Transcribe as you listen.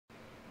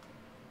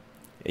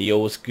Hey, yo,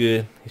 what's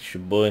good? It's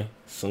your boy,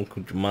 it's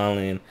Uncool Jamal,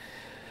 and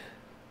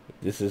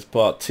this is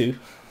part two.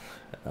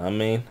 I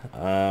mean,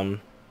 fan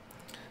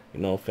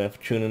for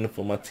tuning in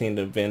for my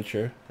Tinder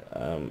Adventure. You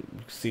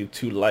can see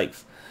 2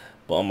 likes,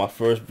 but on my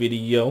first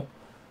video,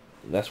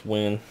 that's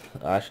when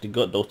I actually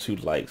got those 2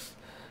 likes.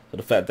 So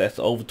the fact that's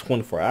over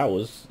 24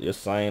 hours, you're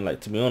saying,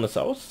 like, to be honest,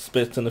 I was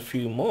expecting a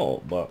few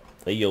more, but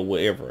hey, yo,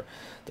 whatever.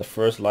 The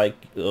first like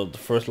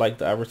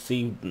that I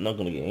received, I'm not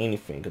gonna get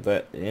anything, cause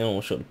that it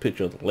don't show the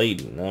picture of the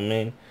lady. You know what I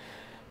mean?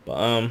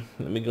 But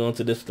let me go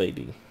into this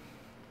lady.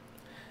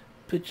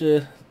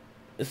 Picture,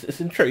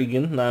 it's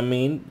intriguing. Know what I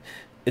mean,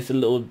 it's a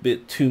little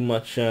bit too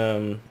much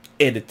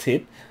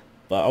edited,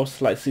 but I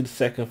was like, see the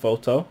second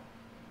photo.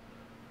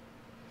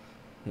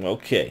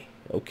 Okay,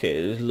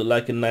 it look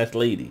like a nice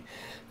lady.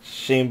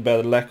 Shame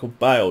about the lack of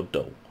bio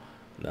though.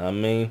 Know what I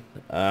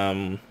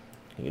mean,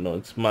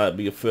 this might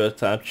be your first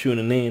time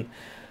tuning in.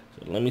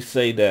 So let me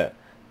say that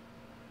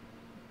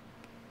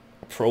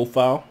a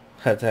profile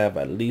has to have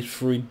at least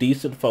 3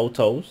 decent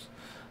photos.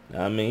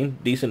 I mean,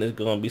 decent is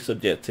going to be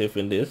subjective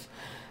in this,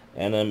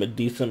 and a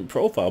decent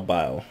profile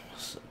bio.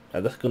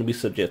 That's going to be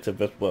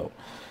subjective as well.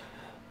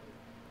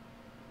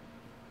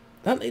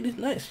 That lady's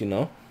nice.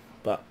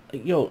 But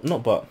yo,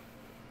 not but.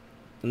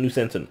 A new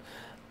sentence.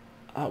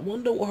 I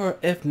wonder what her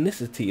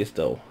ethnicity is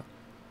though.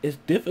 It's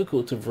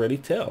difficult to really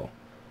tell.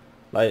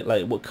 Like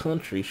what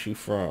country she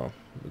from.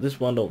 This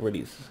one don't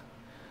really.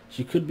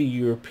 She could be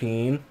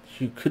European.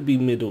 She could be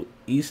Middle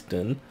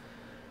Eastern.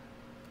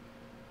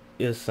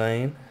 You're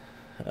saying.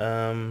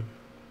 I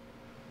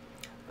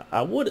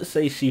wouldn't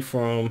say she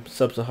from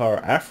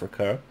Sub-Saharan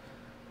Africa.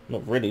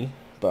 Not really,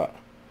 but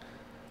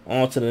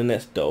on to the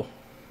next though.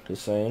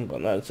 Just saying,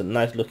 but it's a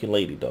nice looking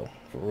lady though,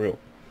 for real.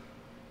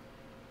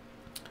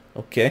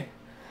 Okay.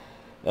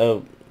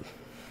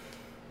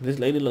 This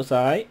lady looks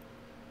alright,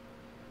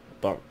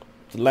 but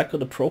the lack of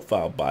the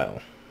profile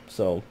bio,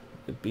 so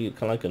it'd be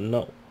kind of like a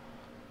no.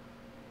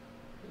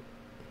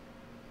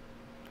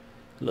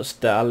 Look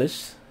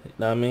stylish, you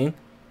know what I mean?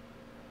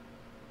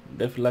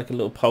 Definitely like a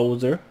little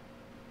poser.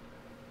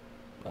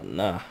 But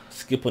nah,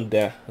 skip on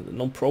that.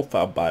 No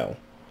profile bio.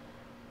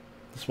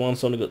 This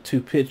one's only got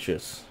 2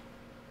 pictures.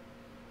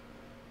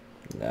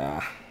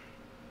 Nah.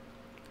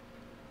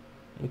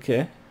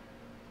 Okay.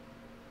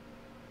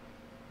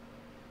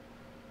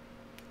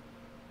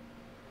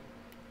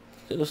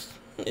 Just,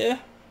 yeah.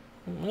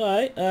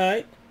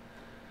 Alright.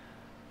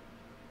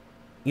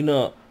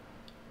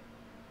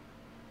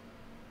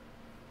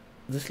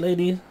 This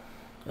lady,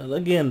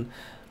 again,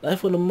 like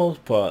for the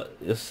most part,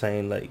 is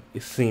saying like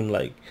it seemed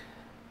like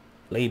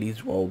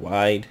ladies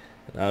worldwide,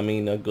 I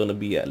mean, are gonna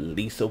be at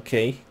least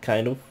okay,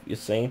 kind of. You're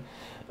saying,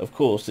 of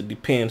course, it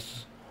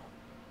depends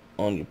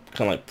on your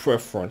kind of like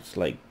preference.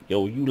 Like,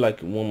 yo, you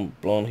like a woman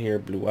with blonde hair,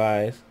 blue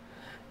eyes,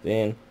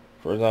 then,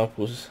 for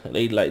example, a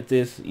lady like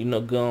this, you're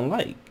not gonna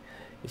like.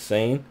 You're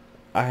saying,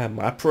 I have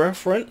my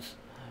preference,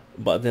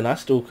 but then I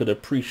still could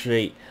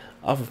appreciate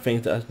other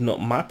things that's not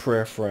my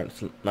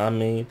preference. I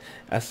mean,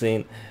 I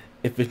saying,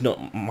 if it's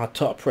not my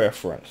top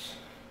preference.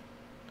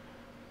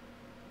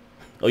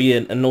 Oh yeah,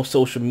 and no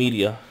social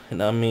media. You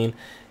know what I mean?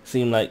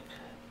 Seemed like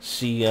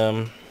she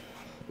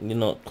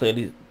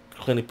clearly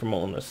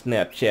promoting her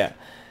Snapchat.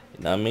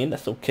 You know what I mean?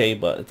 That's okay,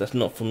 but that's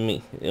not for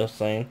me. You know what I'm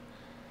saying?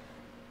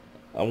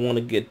 I want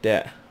to get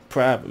that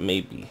private,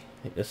 maybe. You know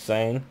what I'm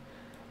saying?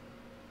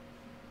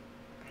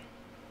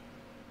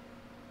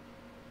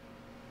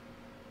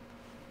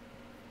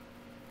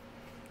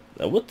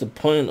 Now, what's the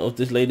point of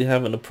this lady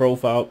having a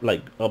profile,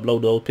 like,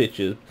 upload those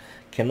pictures?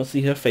 Cannot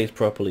see her face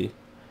properly.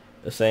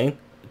 The same,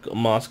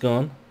 mask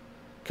on,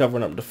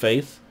 covering up the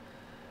face.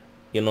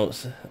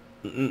 Not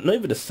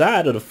even the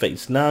side of the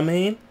face. Know what I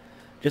mean?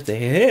 Just the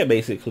hair,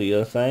 basically. You know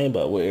what I'm saying?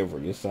 But whatever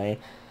you're saying.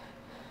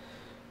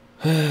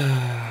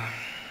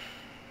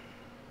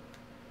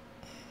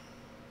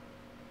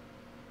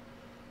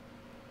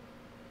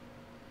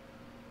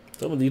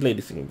 Some of these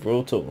ladies seem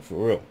real tall,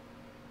 for real.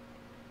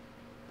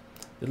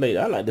 This lady,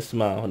 I like the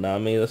smile. Know what I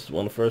mean? That's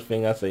one of the first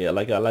things I say. I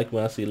like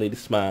when I see a lady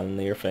smiling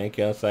and everything.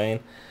 You know what I'm saying?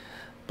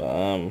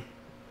 But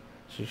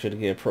she should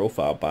get a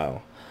profile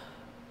bio.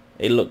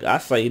 Hey, look, I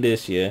say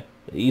this, yeah.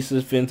 The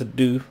easiest thing to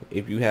do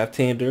if you have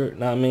Tinder,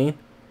 know what I mean?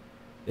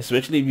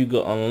 Especially if you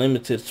got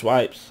unlimited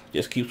swipes,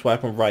 just keep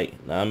swiping right.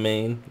 Know what I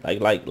mean?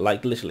 Like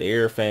literally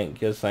everything. You know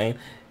what I'm saying?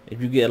 If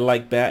you get a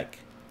like back,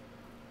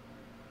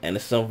 and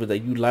it's something that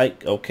you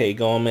like, okay,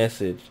 go on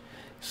message.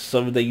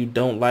 Something that you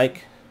don't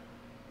like,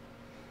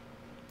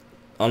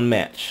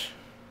 unmatch.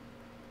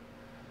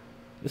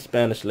 The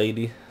Spanish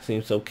lady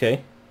seems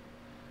okay.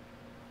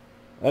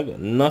 I got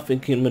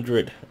nothing in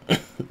Madrid.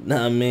 Know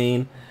what I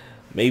mean?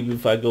 Maybe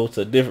if I go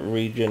to a different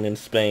region in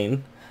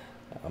Spain,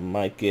 I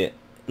might get...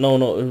 No,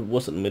 it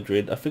wasn't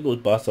Madrid. I think it was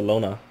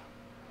Barcelona.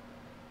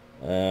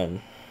 I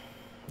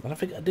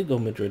think I did go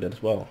Madrid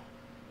as well.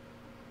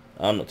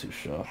 I'm not too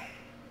sure.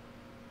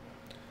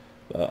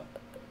 But,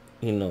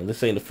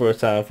 this ain't the first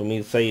time for me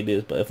to say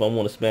this, but if I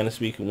want a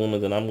Spanish-speaking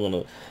woman, then I'm going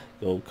to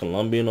go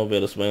Colombian or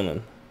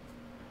Venezuelan.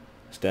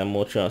 Stand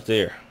more chance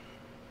there.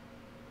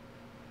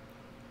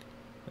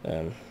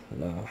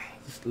 No,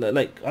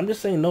 like I'm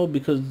just saying no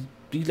because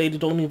these ladies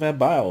don't even have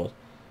bios.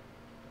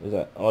 Is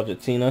that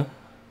Argentina?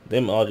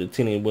 Them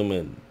Argentinian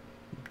women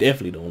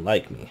definitely don't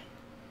like me.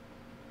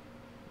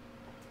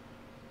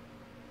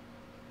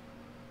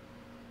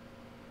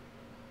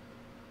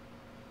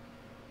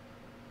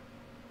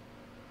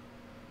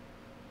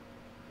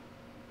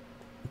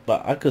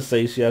 But I could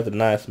say she has a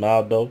nice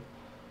smile though.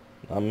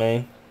 I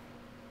mean,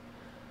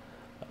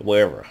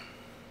 wherever.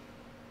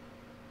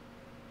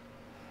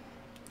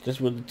 Just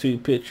with the two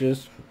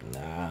pictures,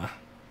 nah.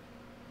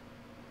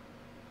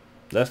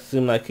 That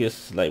seems like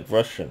it's like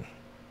Russian.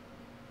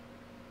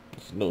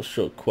 It's a little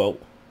short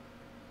quote.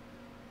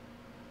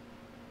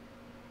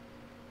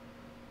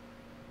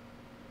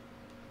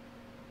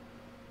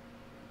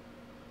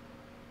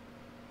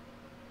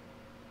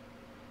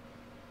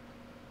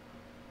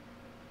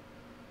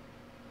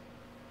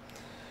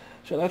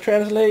 Should I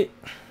translate?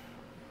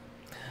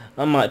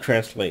 I might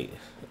translate.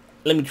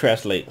 Let me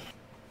translate.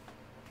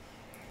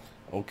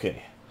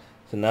 Okay.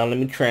 So now let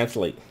me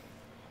translate.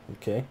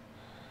 Okay.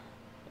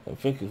 I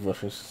think it's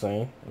Russian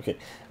saying. Okay.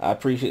 I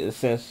appreciate the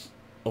sense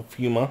of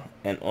humor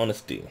and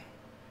honesty.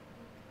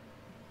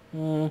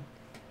 Hmm.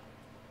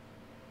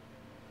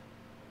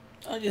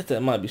 I guess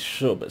that might be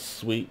short but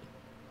sweet.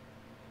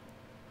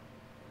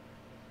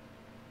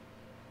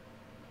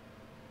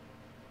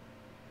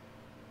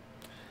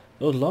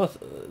 Those lots.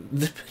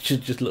 This picture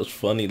just looks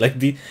funny. Like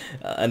the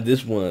and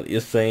this one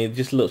is saying it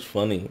just looks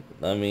funny.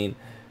 I mean,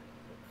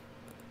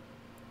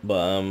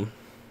 but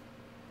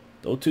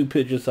those two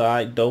pictures are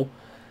alright though.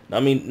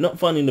 I mean, not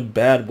funny in a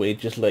bad way.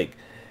 Just like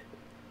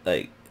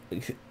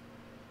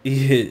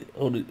yeah.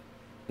 Hold it.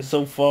 It's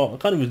so far. I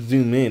can't even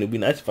zoom in. It'd be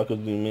nice if I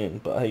could zoom in.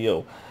 But hey,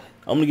 yo,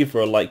 I'm gonna give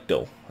her a like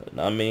though.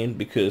 I mean,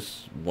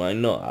 because why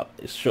not?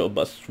 It's short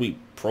about sweet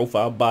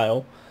profile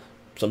bio,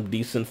 some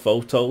decent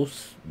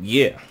photos.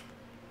 Yeah.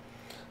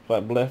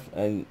 Swipe left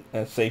and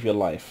save your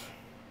life.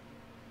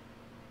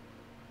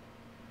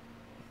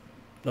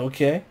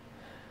 Okay.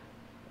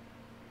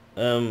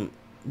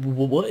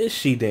 What is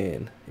she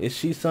then? Is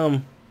she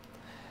some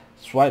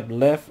swipe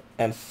left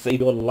and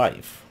save your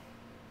life?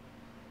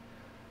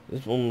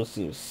 This woman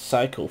seems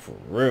psycho for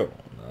real.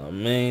 Know what I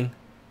mean,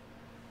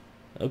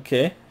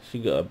 okay,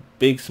 she got a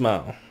big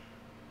smile.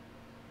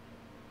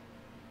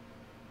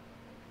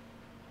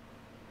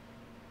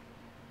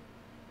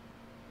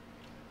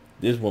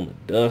 This woman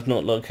does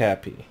not look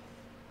happy.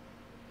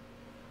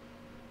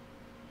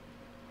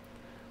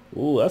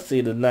 Ooh, I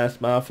see the nice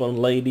smile from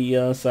the lady, you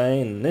know what I'm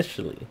saying,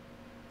 initially.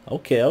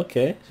 Okay,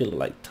 okay. She look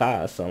like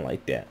Thai or something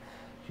like that.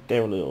 She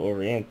definitely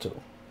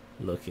oriental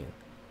looking.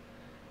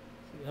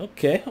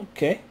 Okay,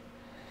 okay.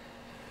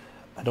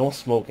 I don't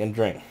smoke and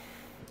drink.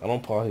 I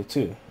don't party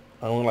too.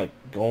 I don't like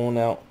going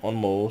out on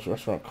malls,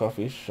 restaurant,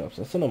 coffee shops,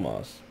 and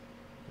cinemas.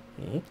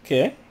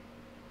 Okay.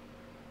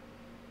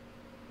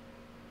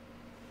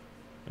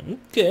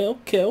 Okay,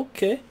 okay,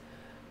 okay.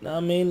 Now I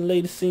mean,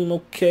 ladies seem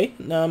okay.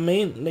 Now I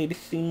mean, ladies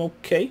seem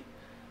okay.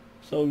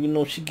 So you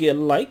know she get a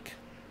like.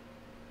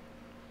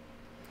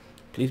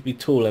 Please be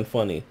tall and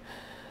funny.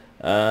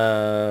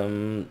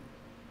 Um,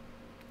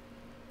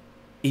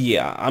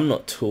 yeah, I'm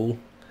not tall,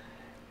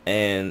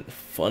 and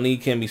funny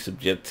can be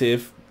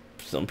subjective.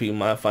 Some people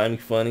might find me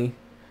funny.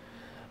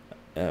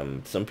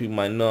 Some people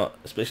might not.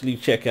 Especially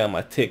check out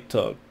my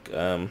TikTok.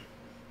 I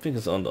think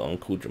it's under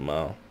Uncool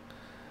Jamal.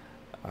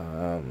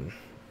 Um,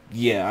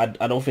 yeah,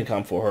 I don't think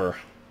I'm for her.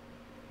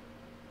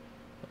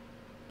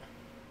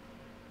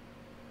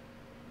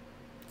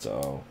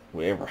 So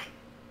whatever.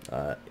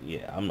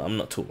 Yeah, I'm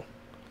not too.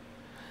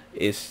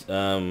 It's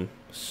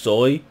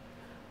soy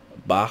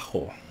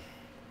bajo.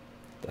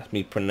 That's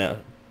me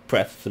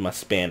practicing my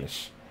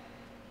Spanish.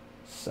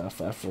 South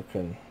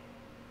African,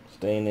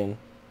 staining,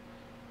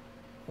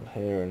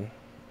 hair, and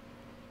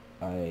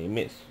I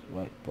mix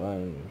white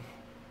wine.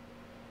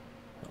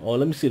 Oh,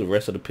 let me see the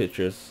rest of the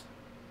pictures.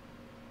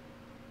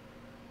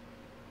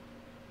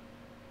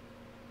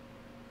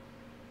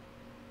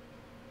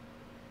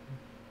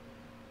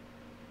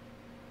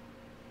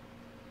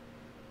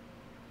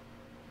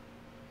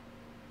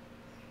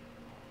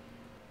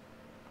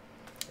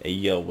 Hey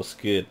yo, what's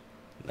good?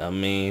 I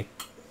mean,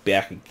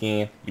 back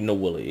again. You know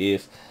what it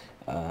is.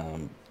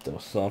 There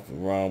was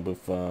something wrong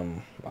with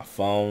my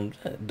phone.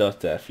 It does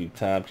that a few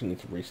times. You need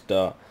to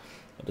restart.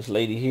 But this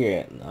lady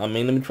here, I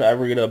mean, let me try to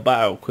read her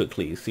bio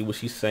quickly. See what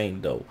she's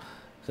saying though.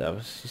 So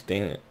she's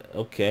saying,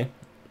 okay.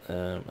 I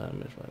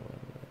miss my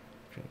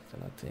drinks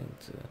and I tend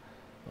to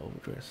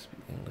overdress, speak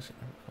English, and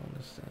I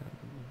understand.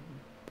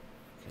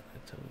 Can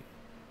I tell you?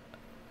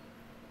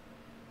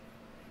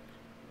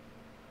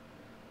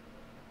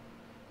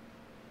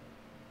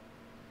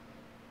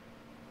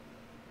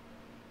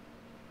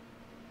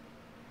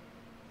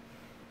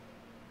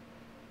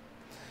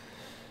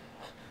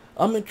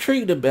 I'm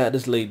intrigued about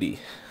this lady.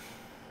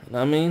 You know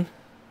what I mean?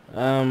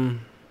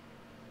 Um,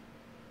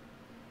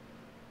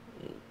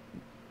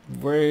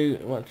 very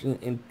much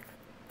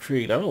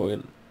intrigued. I don't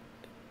really.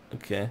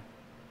 Okay.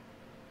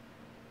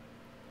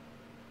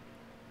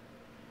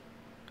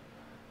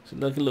 She's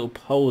like a little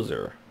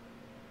poser.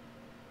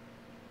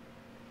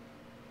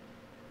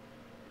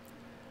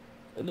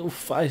 a little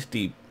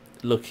feisty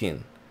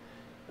looking.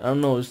 I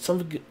don't know, it's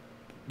something.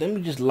 Let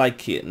me just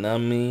like it. Know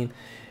what I mean,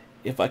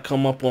 if I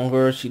come up on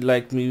her, she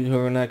like me,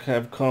 her and I can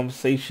have a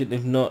conversation.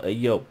 If not,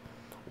 yo,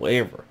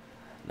 whatever.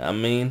 Know what I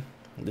mean,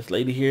 this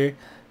lady here,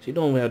 she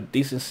don't even have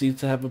decency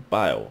to have a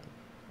bio.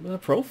 A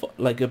profile,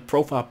 like a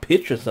profile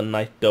picture's a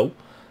nice though.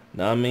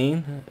 Know what I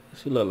mean,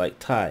 she look like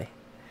Ty.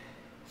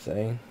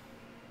 Say.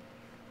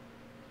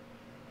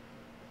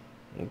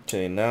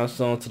 Okay, now it's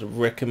on to the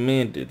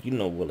recommended. You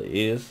know what it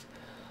is.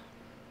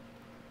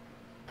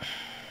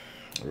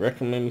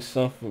 Recommend me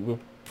something with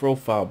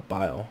profile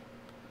bio.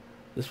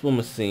 This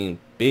woman seemed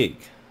big.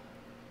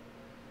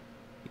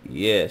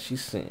 Yeah, she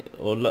seemed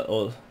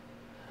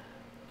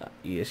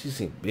yeah, she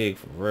seemed big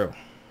for real.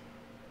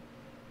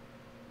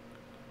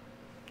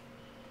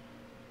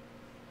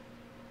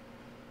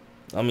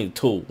 I mean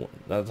tall.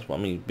 That's what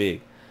I mean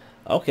big.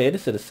 Okay,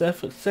 this is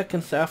the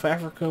second South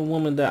African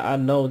woman that I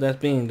know that's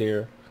being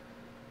there.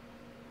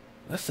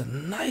 That's a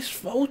nice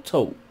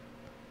photo.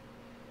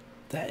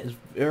 That is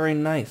very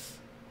nice.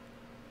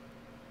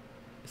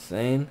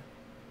 Saying,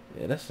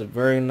 yeah, that's a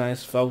very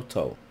nice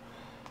photo.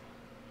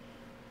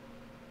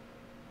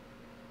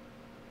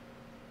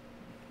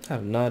 I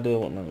have no idea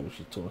what language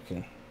she's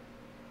talking.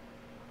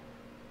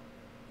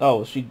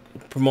 Oh, she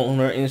promoting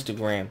her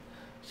Instagram.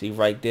 See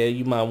right there,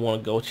 you might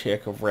want to go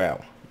check her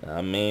out.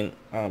 I mean,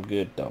 I'm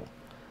good though.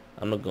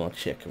 I'm not gonna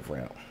check her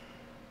out.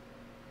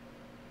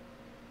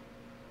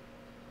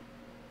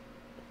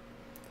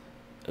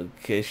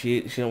 Okay,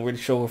 she don't really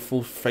show her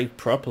full face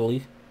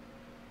properly.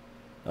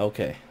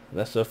 Okay,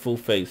 that's her full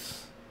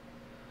face.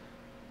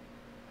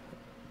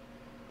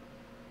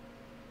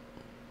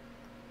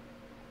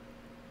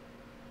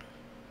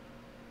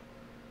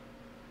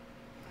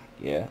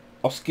 Yeah,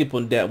 I'll skip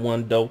on that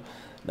one though.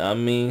 Know I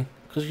mean,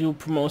 cause you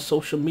promote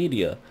social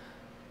media.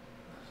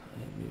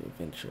 New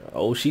adventure.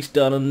 Oh, she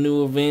started a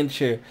new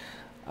adventure.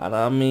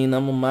 I mean,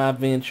 I'm on my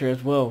adventure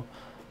as well.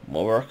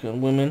 Moroccan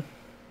women.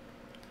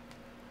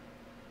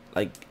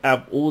 Like,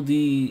 out all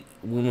the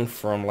women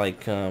from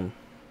like that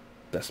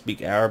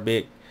speak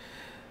Arabic.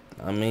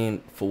 I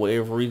mean, for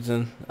whatever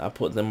reason, I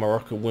put the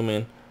Moroccan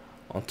women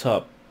on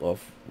top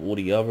of all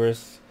the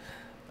others.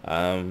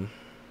 Um,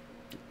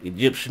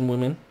 Egyptian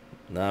women,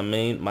 know what I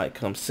mean, might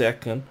come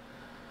second.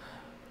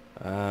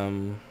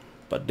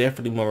 But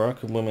definitely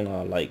Moroccan women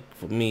are like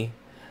for me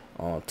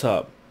on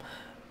top.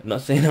 I'm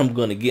not saying I'm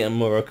gonna get a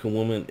Moroccan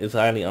woman. It's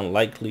highly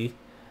unlikely,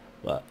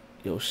 but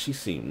yo, she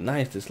seemed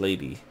nice. This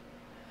lady.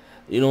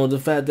 You know, the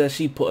fact that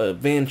she put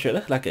adventure,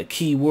 that's like a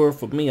key word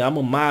for me. I'm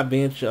on my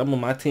adventure. I'm on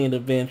my Tinder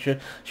adventure.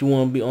 She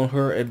want to be on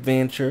her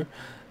adventure.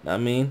 I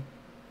mean,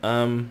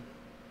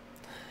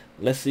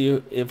 let's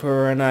see if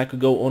her and I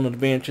could go on an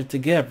adventure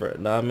together.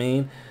 Know what I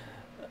mean,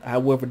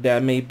 however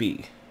that may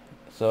be.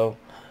 So,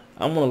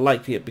 I'm gonna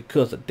like it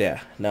because of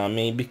that. Know what I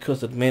mean,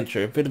 because adventure.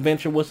 If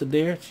adventure wasn't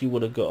there, she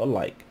would have got a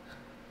like.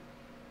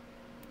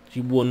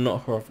 She would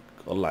not have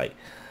a like.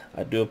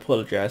 I do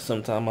apologize.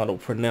 Sometimes I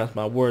don't pronounce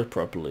my words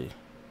properly.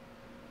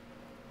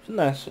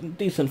 Nice,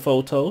 decent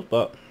photos,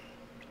 but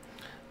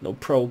no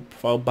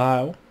profile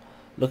bio.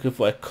 Looking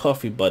for a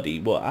coffee buddy.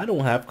 Well, I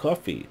don't have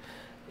coffee.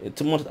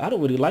 Too much. I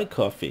don't really like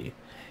coffee.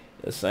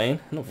 The same.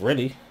 Not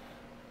really.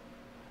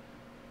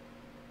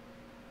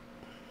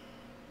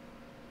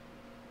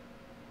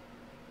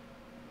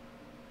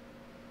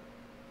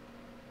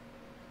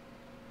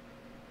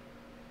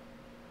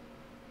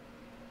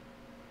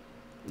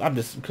 I'm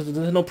just because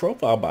there's no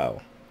profile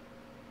bio.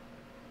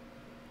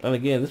 And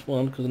again, this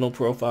one because there's no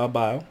profile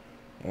bio.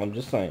 I'm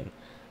just saying.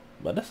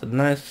 But that's a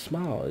nice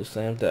smile. It's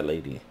saying that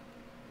lady.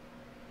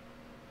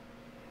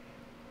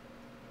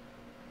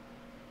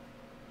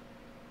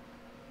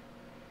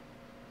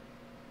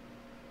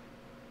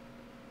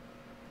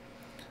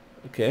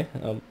 Okay.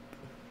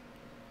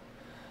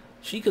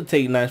 She could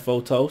take nice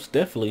photos,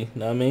 definitely.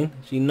 Know what I mean?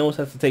 She knows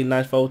how to take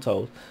nice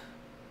photos.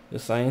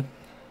 Just saying.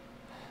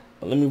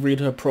 But let me read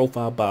her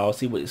profile bio.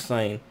 See what it's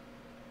saying.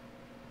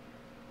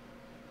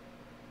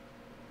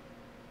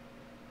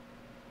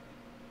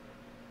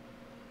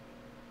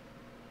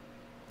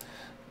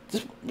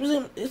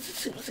 It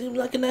seems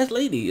like a nice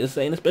lady. It's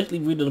saying, especially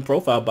reading the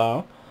profile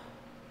bio.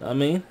 I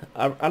mean,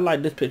 I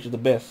like this picture the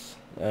best.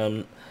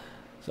 So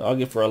I'll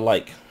give her a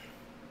like.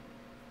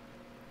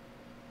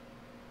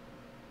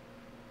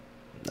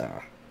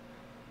 Nah.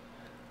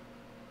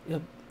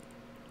 Yep.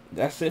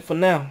 That's it for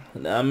now.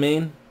 I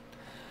mean,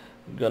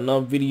 we got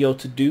another video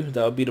to do.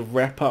 That'll be the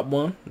wrap up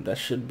one. That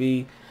should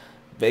be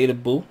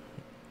available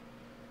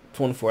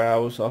 24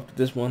 hours after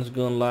this one's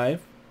gone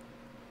live.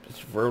 It's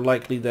very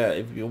likely that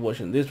if you're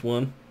watching this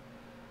one,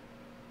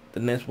 the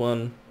next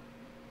one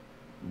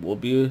will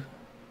be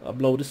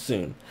uploaded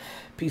soon.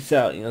 Peace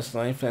out, you know what I'm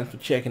saying? Thanks for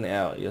checking it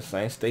out. You know what I'm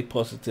saying? Stay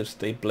positive,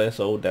 stay blessed,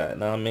 all that. You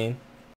know what I mean?